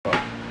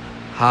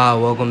Hi,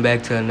 welcome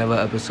back to another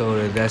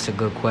episode of That's a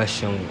Good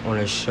Question on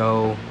a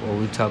show where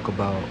we talk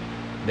about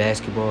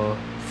basketball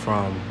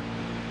from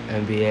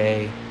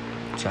NBA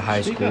to high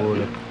Speak school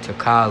up. to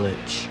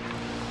college.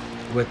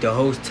 With the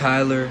host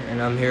Tyler,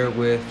 and I'm here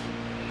with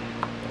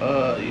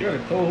You're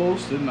the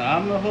co-host and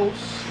I'm the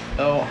host,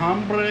 El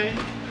Hombre.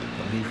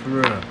 I'll be for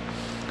real.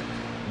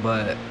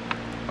 But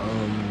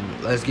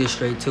let's get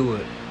straight to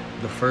it.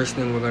 The first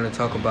thing we're gonna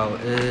talk about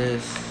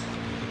is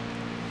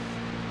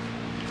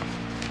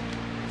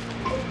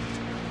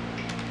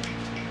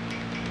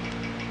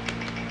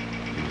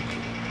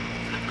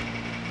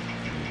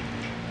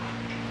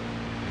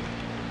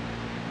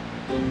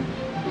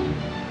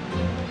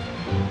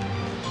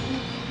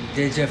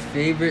did your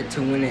favorite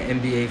to win the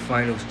NBA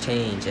Finals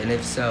change? And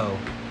if so,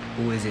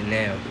 who is it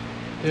now?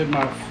 Is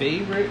my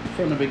favorite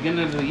from the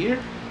beginning of the year?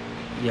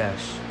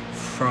 Yes.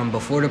 From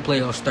before the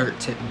playoffs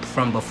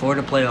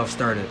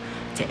started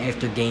to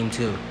after game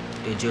 2.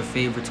 Did your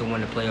favorite to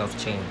win the playoffs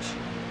change?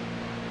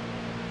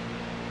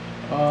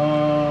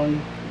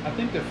 I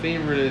think the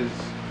favorite is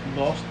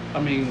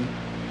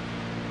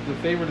the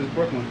favorite is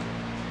Brooklyn.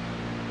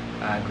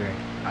 I agree.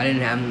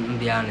 I'm gonna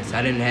be honest,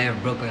 I didn't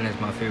have Brooklyn as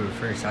my favorite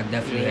first. I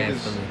definitely Yeah, had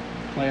just Philly.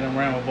 playing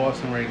around with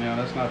Boston right now.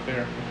 That's not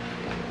fair.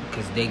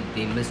 Because they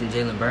missing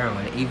Jaylen Brown.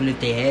 And even if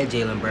they had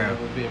Jaylen Brown,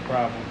 That would be a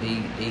problem.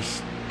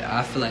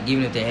 I feel like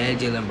even if they had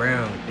Jaylen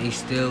Brown, they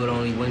still would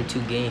only win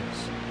 2 games.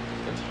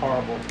 It's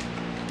horrible.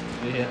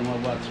 They had them up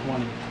about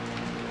 20.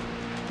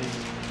 They're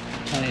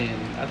playing.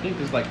 I think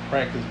it's like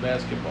practice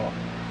basketball.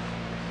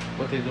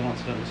 What they're doing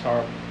to them is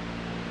horrible.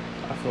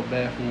 I feel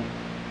bad for them.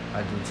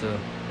 I do too.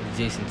 It's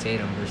Jason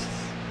Tatum versus,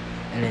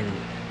 and then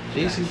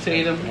Jason gosh,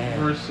 Tatum yeah.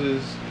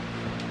 versus.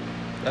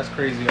 That's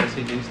crazy. I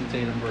say Jason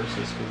Tatum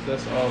versus because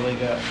that's all they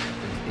got.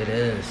 It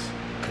is.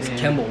 Because Yeah.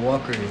 Kemba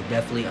Walker is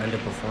definitely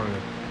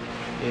underperforming.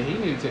 Yeah, he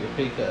need to take a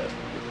pay cut.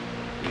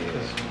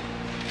 Because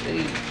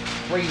they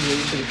crazy.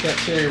 They should have kept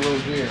Terry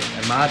Rozier.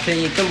 In my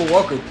opinion, Kemba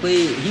Walker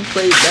played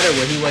better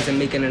when he wasn't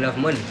making enough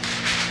money.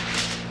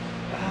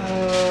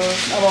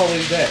 Not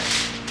always that.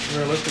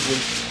 Realistically,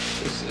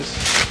 it's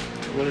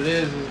what it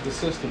is the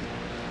system.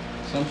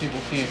 Some people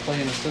can't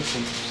play in a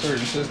system,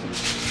 certain systems.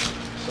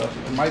 So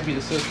it might be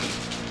the system.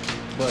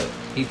 But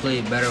He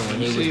played better when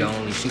he was See- the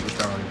only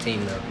superstar on the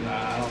team, though.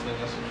 nah, I don't think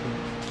that's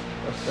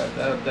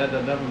true.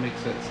 That never makes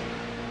sense.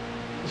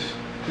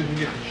 Cause you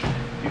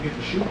get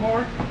to shoot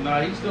more.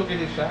 Nah, he still get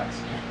his shots.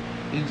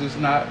 He's just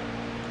not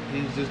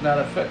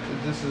effective.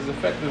 Just as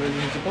effective as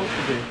he's supposed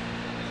to be.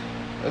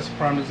 That's a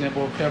prime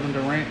example of Kevin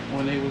Durant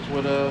when he was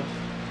with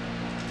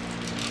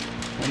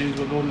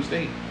Golden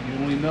State. You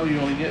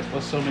only get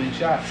for so many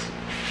shots.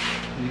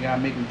 And you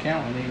gotta make them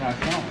count, and they're not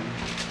counting.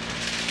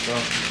 So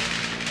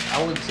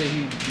I would say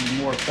he'd be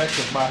more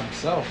effective by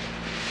himself.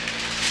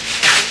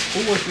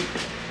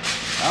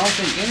 I don't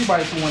think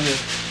anybody can win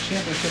this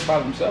championship by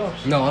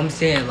themselves. No, I'm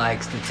saying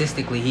like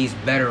statistically, he's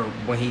better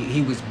when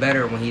he was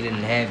better when he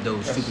didn't have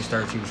those That's-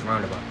 superstars he was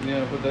surrounded by.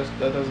 Yeah, but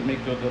that doesn't make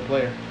you a good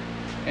player.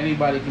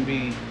 Anybody can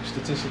be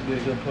statistically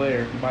a good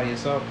player by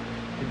yourself.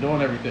 You're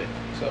doing everything,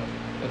 so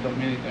that don't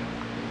mean anything.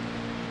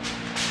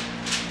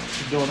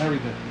 You're doing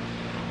everything.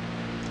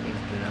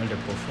 He's been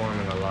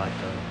underperforming a lot,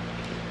 though.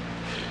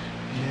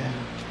 Yeah.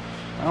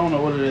 I don't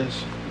know what it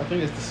is. I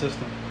think it's the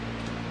system.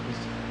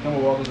 Kemba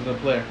Walker's a good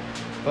player.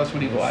 Plus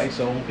when he go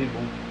ISO on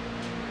people.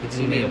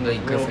 He made him Blake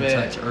look Griffin real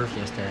bad. touch Earth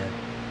yesterday.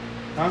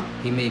 Huh?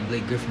 He made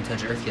Blake Griffin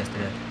touch Earth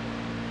yesterday.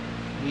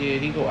 Yeah,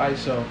 he go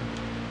ISO.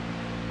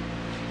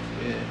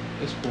 Yeah,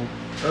 it's cool.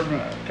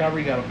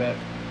 Kyrie got him back.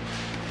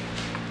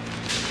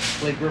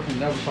 Blake Griffin,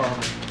 that was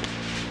horrible.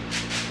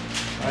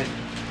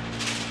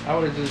 I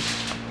would have just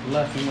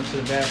left and went to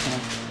the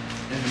bathroom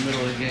in the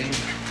middle of the game.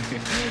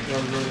 That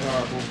was really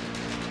horrible.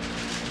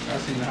 I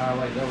seen the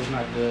highlight. That was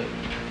not good.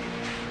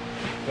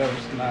 That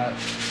was not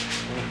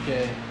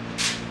okay.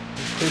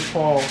 Chris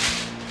Paul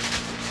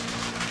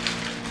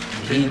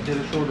did a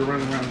shoulder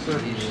running around the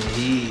circle.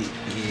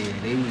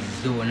 They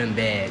was doing him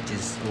bad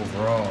just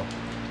overall.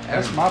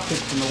 That's my pick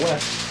from the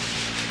West.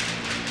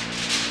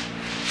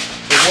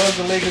 It was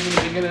the Lakers in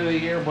the beginning of the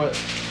year, but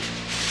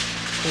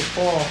Chris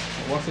Paul,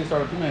 once they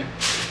started playing,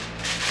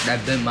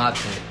 That been my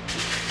pick.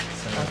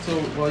 I So,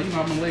 told, well,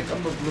 I'm a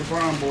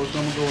LeBron boy, so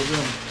I'm gonna go with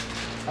them.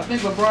 I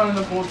think LeBron and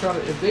them gonna try to,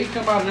 if they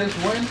come out of this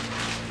win,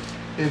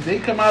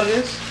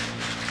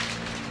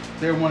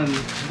 they're winning.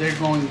 They're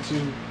going to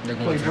they're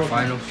play going to the Brooklyn.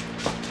 finals.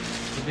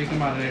 If they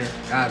come out of there,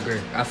 I agree.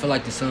 I feel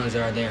like the Suns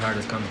are their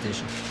hardest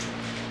competition.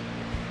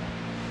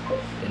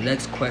 The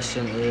next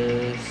question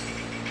is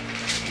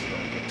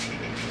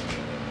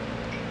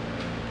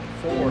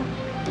 4.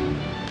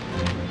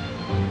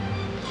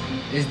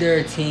 Is there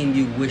a team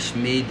you wish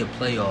made the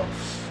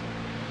playoffs?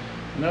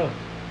 No.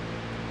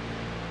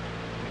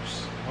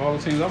 All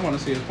the teams I want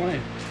to see is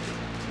playing.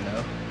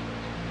 No.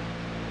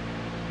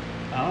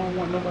 I don't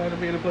want nobody to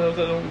be in the playoffs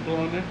that don't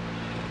belong there.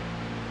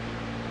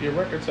 Your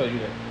record tell you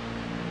that.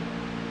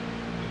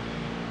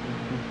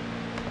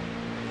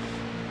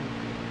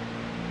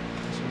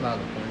 That's a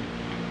valid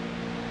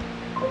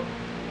point.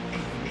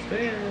 It's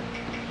there.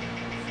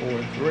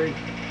 4-3.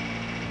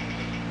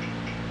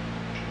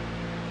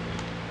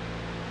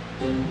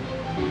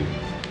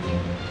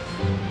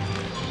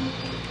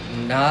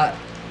 Not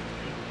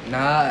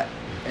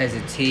as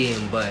a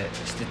team, but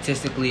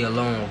statistically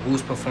alone,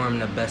 who's performing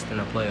the best in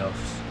the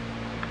playoffs?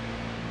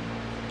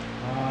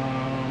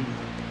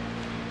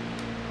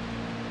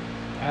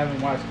 I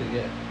haven't watched it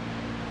yet,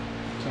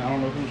 so I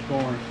don't know who's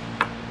scoring.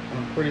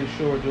 I'm pretty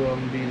sure Joel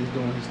Embiid is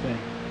doing his thing.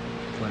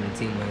 When the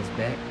team wins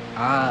back,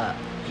 I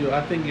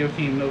think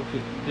Joakim Noah,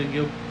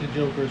 the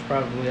Joker is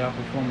probably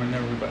outperforming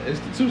everybody. It's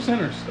the two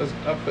centers that's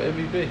up for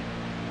MVP.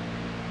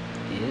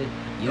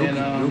 Yeah,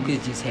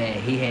 Jokic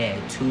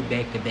had 2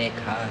 back-to-back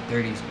high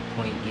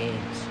 30-point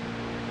games.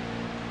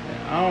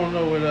 I don't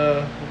know what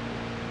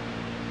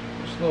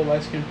slow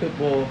light-skinned pit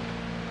bull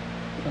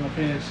from the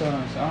Phoenix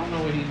Suns. I don't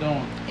know what he's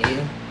doing.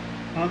 Yeah.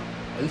 Huh?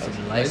 At least it's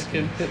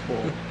light-skinned pit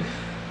bull.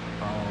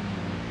 I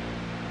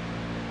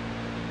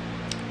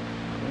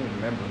don't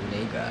remember who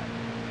they got.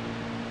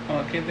 I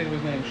can't think of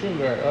his name. Shooting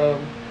guard.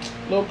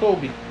 Lil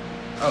Kobe.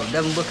 Oh,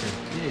 Devin Booker.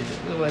 Yeah,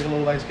 look like a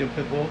little light-skinned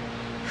pit bull.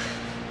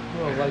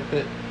 Little light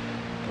pit.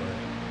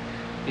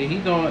 Yeah, he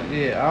doing.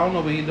 Yeah, I don't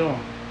know what he doing.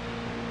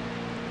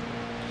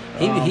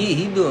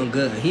 He doing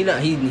good. He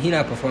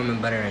not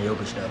performing better than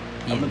Jokic though.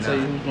 I'm gonna tell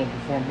you who's gonna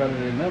perform better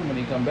than them when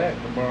he come back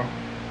tomorrow.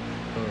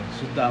 It's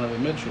just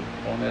Donovan Mitchell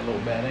on that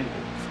little bad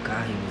ankle.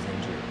 Forgot he was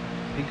injured.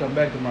 He come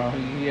back tomorrow.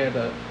 He had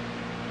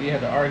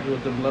to argue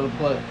with them, let him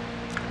play.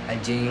 I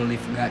genuinely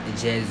forgot the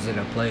Jazz was in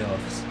the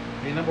playoffs.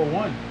 They number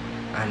 1.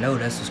 I know,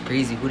 that's what's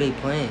crazy. Who they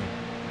playing?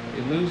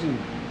 They losing.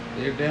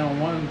 They're down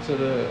 1 to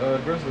the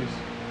Grizzlies.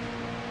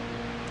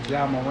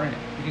 Ja Morant.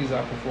 He's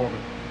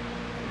outperforming.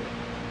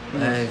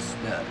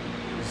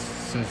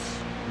 Since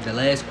the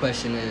last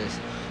question is,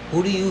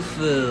 who do you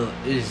feel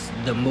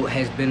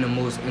has been the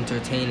most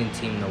entertaining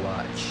team to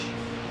watch?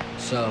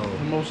 So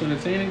the most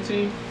entertaining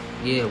team?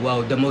 Yeah,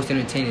 well, the most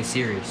entertaining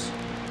series.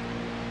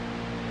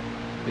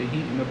 The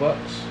Heat and the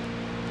Bucks.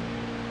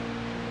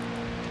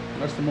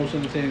 That's the most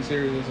entertaining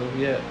series as of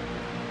yet.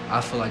 I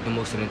feel like the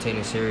most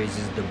entertaining series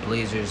is the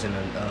Blazers and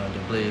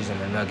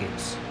the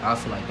Nuggets. I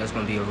feel like that's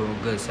gonna be a real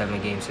good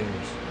 7-game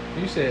series.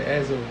 You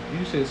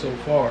said so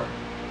far.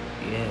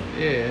 Yeah.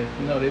 Yeah.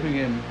 No, they've been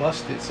getting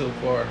busted so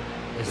far.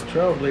 It's the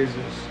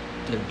Trailblazers.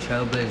 The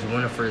Trailblazers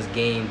won the first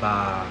game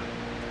by.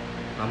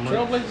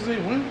 Trailblazers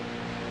ain't win.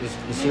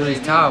 The series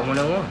tied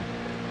 1-1.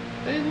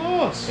 They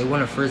lost. They won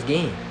the first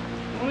game.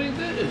 No, they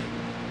didn't.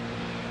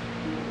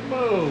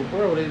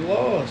 Bro, they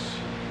lost.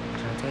 I'm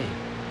trying to tell you.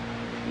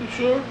 You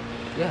sure?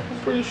 Yeah. I'm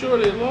pretty sure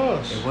they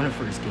lost. They won the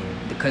first game.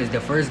 Because the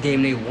first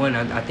game they won,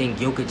 I think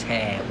Jokic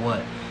had,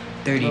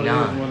 39?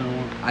 No,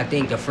 1-1. I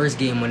think the first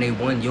game when they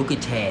won,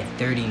 Jokic had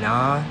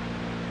 39.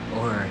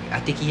 Or I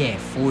think he had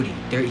 40.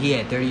 He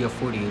had 30 or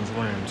 40. It was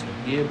one of them two.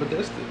 Yeah, but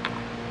that's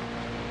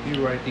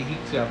you're right. The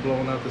Heat got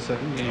blown out the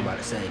second game. I'm about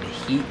to say the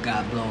Heat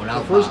got blown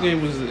out. The first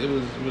game was It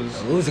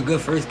was a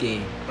good first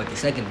game, but the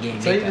second game.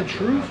 Tell you the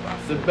truth,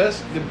 the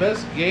best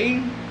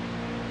game,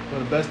 or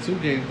the best 2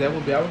 games, I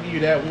would give you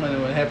that one. It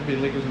would have to be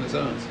the Lakers and the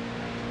Suns.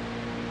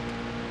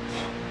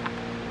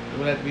 It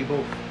would have to be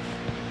both.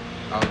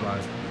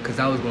 Because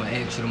I was going to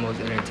ask you the most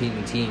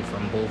entertaining team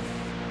from both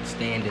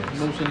standards.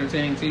 The most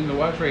entertaining team to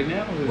watch right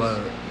now is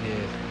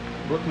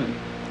Brooklyn.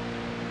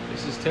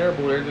 This is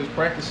terrible. They're just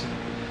practicing.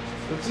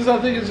 I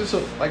think it's just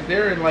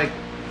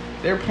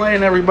they're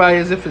playing everybody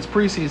as if it's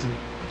preseason.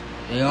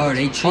 They are.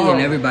 They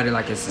treating everybody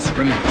like it's a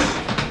scrimmage,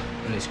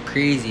 and it's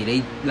crazy.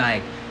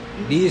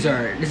 These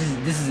are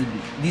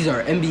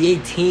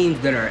NBA teams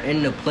that are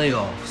in the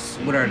playoffs.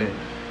 What are they?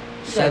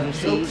 7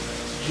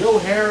 seeds. Joe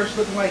Harris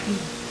looking like he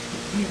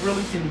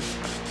really can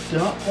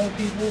dunk on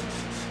people.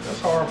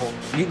 That's horrible.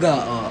 You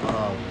got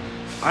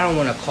I don't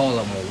want to call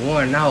him a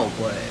worn out,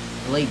 but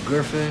Blake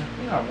Griffin.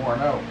 He's not worn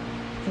out.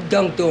 He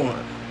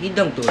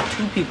dunked on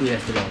 2 people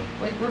yesterday.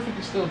 Blake Griffin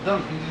can still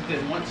dunk. He just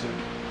didn't want to.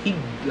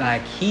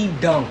 He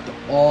dunked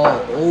all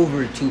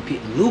over 2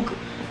 people. Luka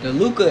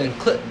and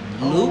Clip.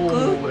 Luka.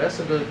 Oh, that's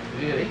a good.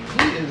 Yeah,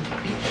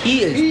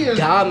 he is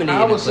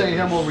dominating. I would say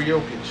him over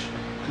Jokic,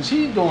 cause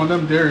he's doing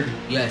them dirty.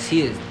 Yes,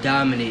 he is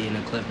dominating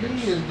the Clippers.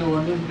 He is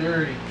doing them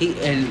dirty.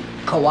 And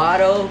Kawhi,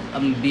 though,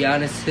 I'm gonna be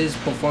honest, his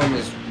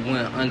performance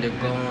went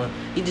undergone.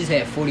 He just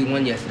had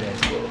 41 yesterday.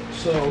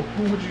 So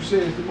who would you say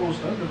is the most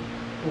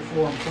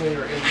underperformed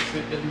player in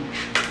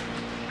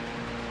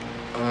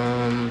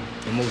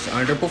the most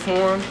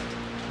underperformed?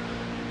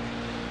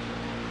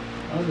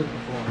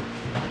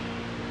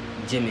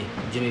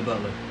 Jimmy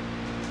Butler.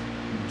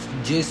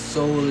 Just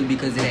solely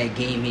because of that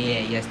game he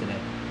had yesterday.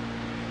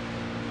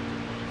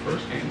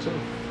 First game too.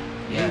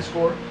 Yeah. He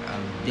scored.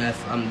 I'm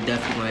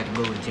definitely gonna have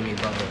to go with Jimmy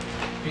Butler.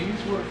 He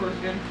scored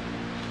first game.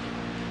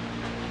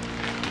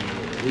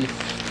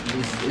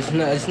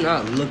 Yeah, it's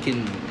not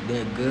looking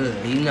that good.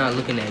 He's not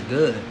looking that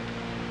good.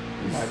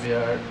 He might be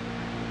alright.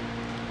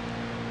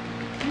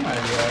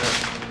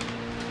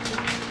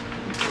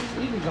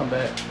 He can come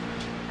back.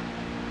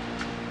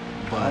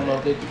 But I don't know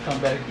if they can come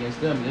back against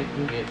them. They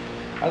can get.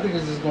 I think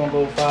it's just gonna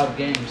go 5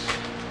 games.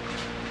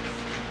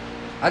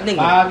 I think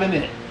 5 and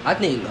 8. I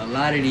think a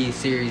lot of these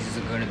series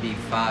are going to be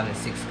 5 and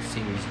 6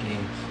 series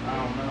games. I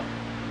don't know.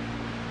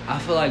 I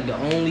feel like the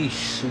only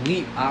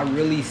sweep I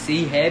really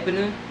see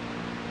happening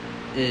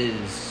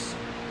is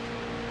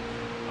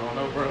I don't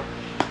know, bro.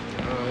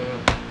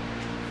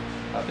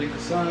 I think the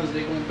Suns,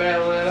 they're going to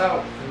battle that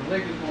out. And the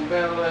Lakers going to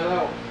battle that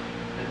out.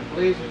 And the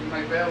Blazers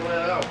might battle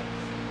that out.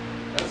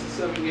 That's a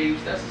 7 game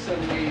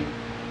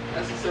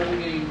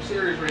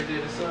series right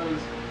there. The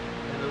Suns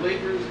and the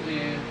Lakers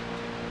and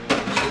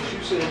what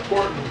you said,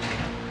 Portland.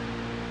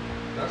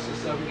 That's a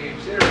 7 game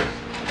series.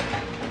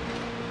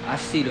 I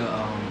feel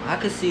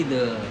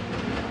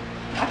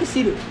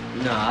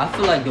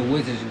like the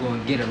Wizards are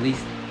going to get at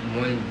least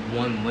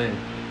one win.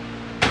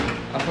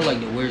 I feel like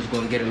the Wizards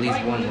going to get at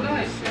least one win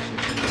this season.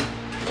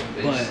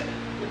 But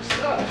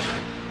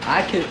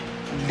I could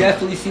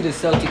definitely see the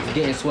Celtics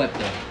getting swept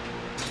though.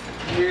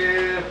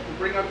 Yeah,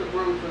 bring up the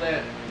broom for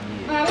that.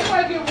 Yeah. Nah, they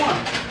might get one.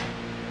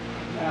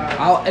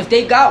 If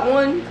they got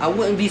one, I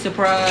wouldn't be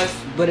surprised.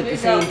 But at the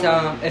same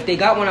time, if they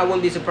got one, I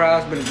wouldn't be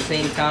surprised. But at the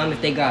same time, if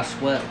they got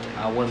swept,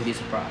 I wouldn't be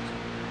surprised.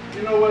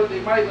 You know what?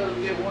 They might let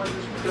them get one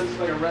just because it's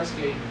like a rest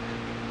game.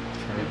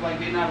 If like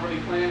they're not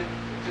really playing,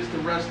 just to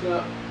rest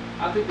up.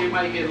 I think they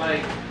might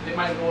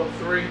go up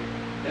 3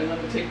 and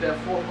let them take that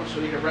 4th one so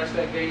they can rest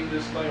that game,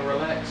 just like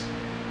relax,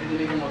 and then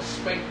they're gonna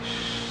spank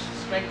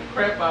the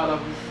crap out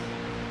of them.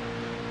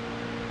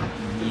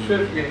 The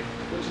 5th game,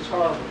 which is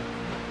horrible.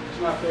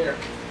 It's not fair.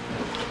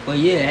 But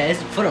yeah,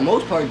 for the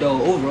most part though,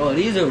 overall,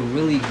 these are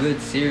really good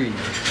series.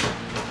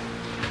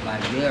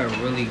 Like, they are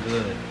really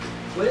good.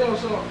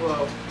 Playoffs are,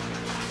 well,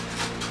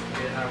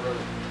 yeah, not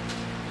really.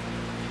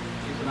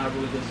 These are not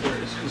really good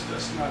series, because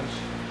that's not,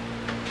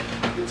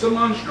 it's a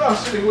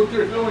monstrosity what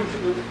they're doing to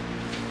them.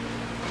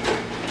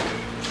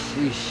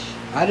 Sheesh.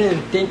 I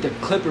didn't think the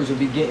Clippers would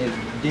be getting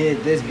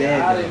did this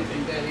bad. I didn't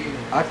think that either.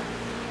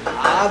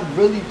 I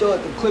really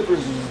thought the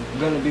Clippers was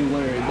going to be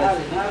one of the best.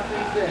 I did not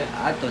think that.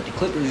 I thought the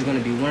Clippers was going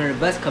to be one of the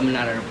best coming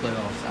out of the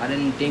playoffs. I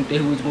didn't think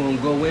they was going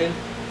to go in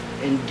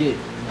and get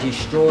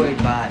destroyed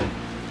by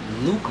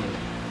Luka.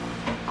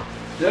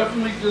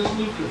 Definitely just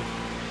Luka.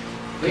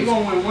 They're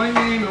going to win 1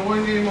 game and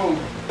 1 game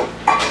only.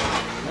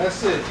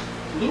 That's it.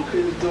 Luka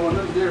is doing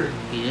them dirty.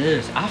 He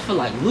is. I feel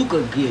like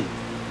Luka gets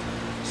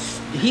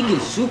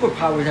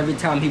superpowers every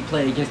time he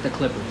plays against the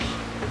Clippers.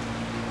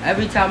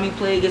 Every time he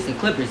plays against the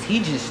Clippers, he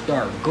just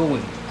start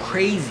going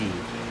crazy.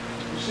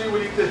 You see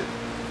what he did?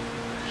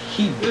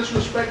 He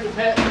disrespected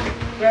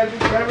Patrick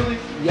Beverly.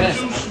 Yes.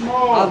 Too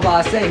small. I was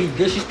about to say, he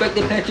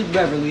disrespected Patrick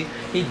Beverly.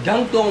 He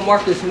dunked on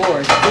Marcus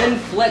Morris, then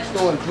flexed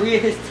on 3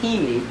 of his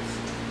teammates.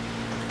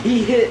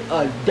 He hit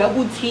a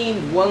double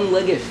team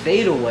one-legged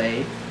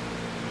fadeaway.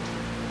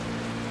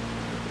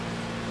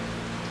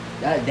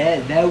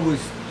 That was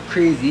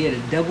crazy. He had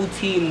a double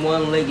team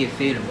one-legged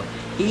fadeaway.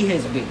 He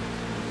has been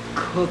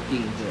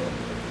cooking them.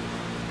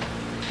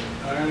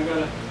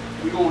 Alright,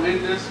 we're gonna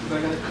end this because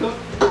I gotta cook.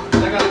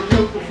 I got a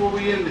joke before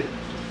we end it.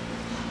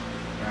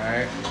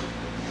 Alright.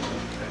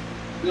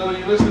 Dylan,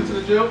 you listening to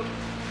the joke?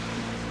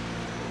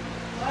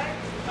 What?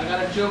 I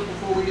got a joke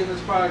before we end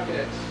this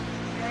podcast.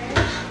 Okay.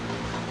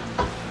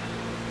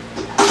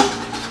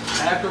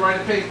 I have to write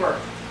a paper.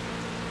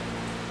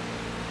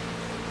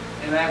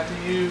 And I have to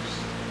use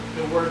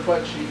the word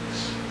butt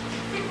cheeks.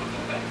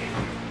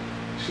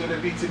 Should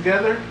it be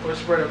together or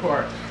spread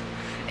apart?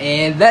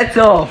 And that's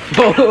all,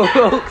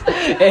 folks.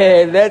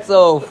 And that's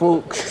all,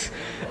 folks.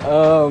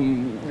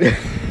 Someone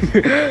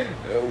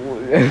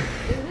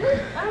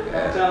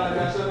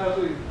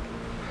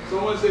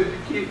said you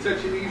can't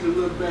touch your knees and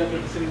look back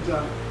at the same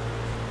time.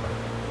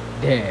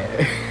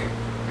 Dad.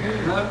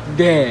 Huh?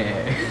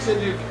 Dad.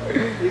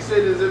 He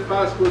said it's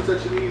impossible to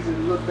touch your knees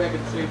and look back at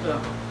the same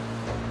time.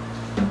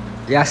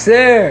 Yes,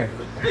 sir.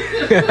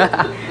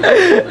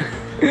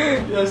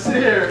 Yes,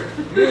 sir.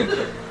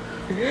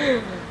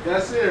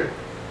 Yes, sir.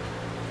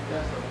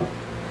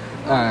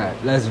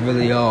 Alright, that's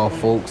really all,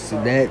 folks.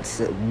 That's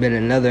been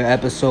another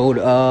episode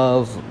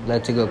of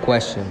That's a Good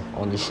Question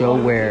on the show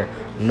where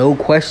no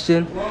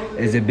question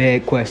is a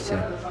bad question.